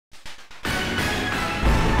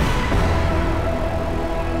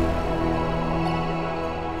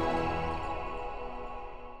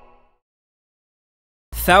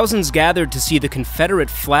Thousands gathered to see the Confederate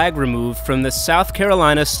flag removed from the South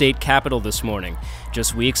Carolina state capitol this morning,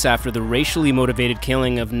 just weeks after the racially motivated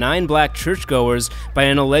killing of 9 black churchgoers by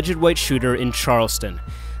an alleged white shooter in Charleston.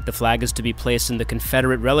 The flag is to be placed in the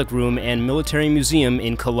Confederate Relic Room and Military Museum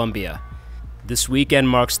in Columbia. This weekend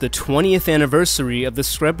marks the 20th anniversary of the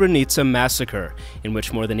Srebrenica Massacre, in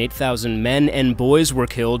which more than 8,000 men and boys were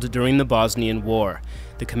killed during the Bosnian War.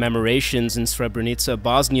 The commemorations in Srebrenica,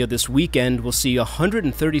 Bosnia this weekend will see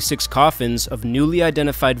 136 coffins of newly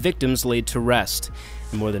identified victims laid to rest,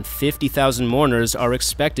 and more than 50,000 mourners are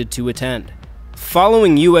expected to attend.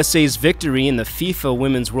 Following USA's victory in the FIFA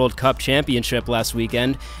Women's World Cup Championship last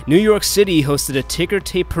weekend, New York City hosted a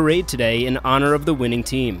ticker-tape parade today in honor of the winning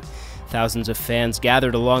team. Thousands of fans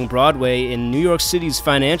gathered along Broadway in New York City's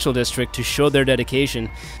financial district to show their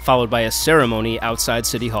dedication, followed by a ceremony outside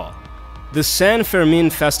City Hall. The San Fermin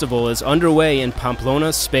Festival is underway in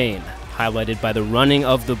Pamplona, Spain, highlighted by the running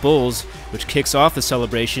of the bulls, which kicks off the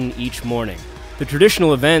celebration each morning. The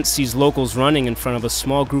traditional event sees locals running in front of a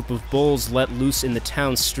small group of bulls let loose in the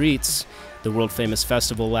town's streets. The world-famous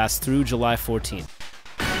festival lasts through July 14th.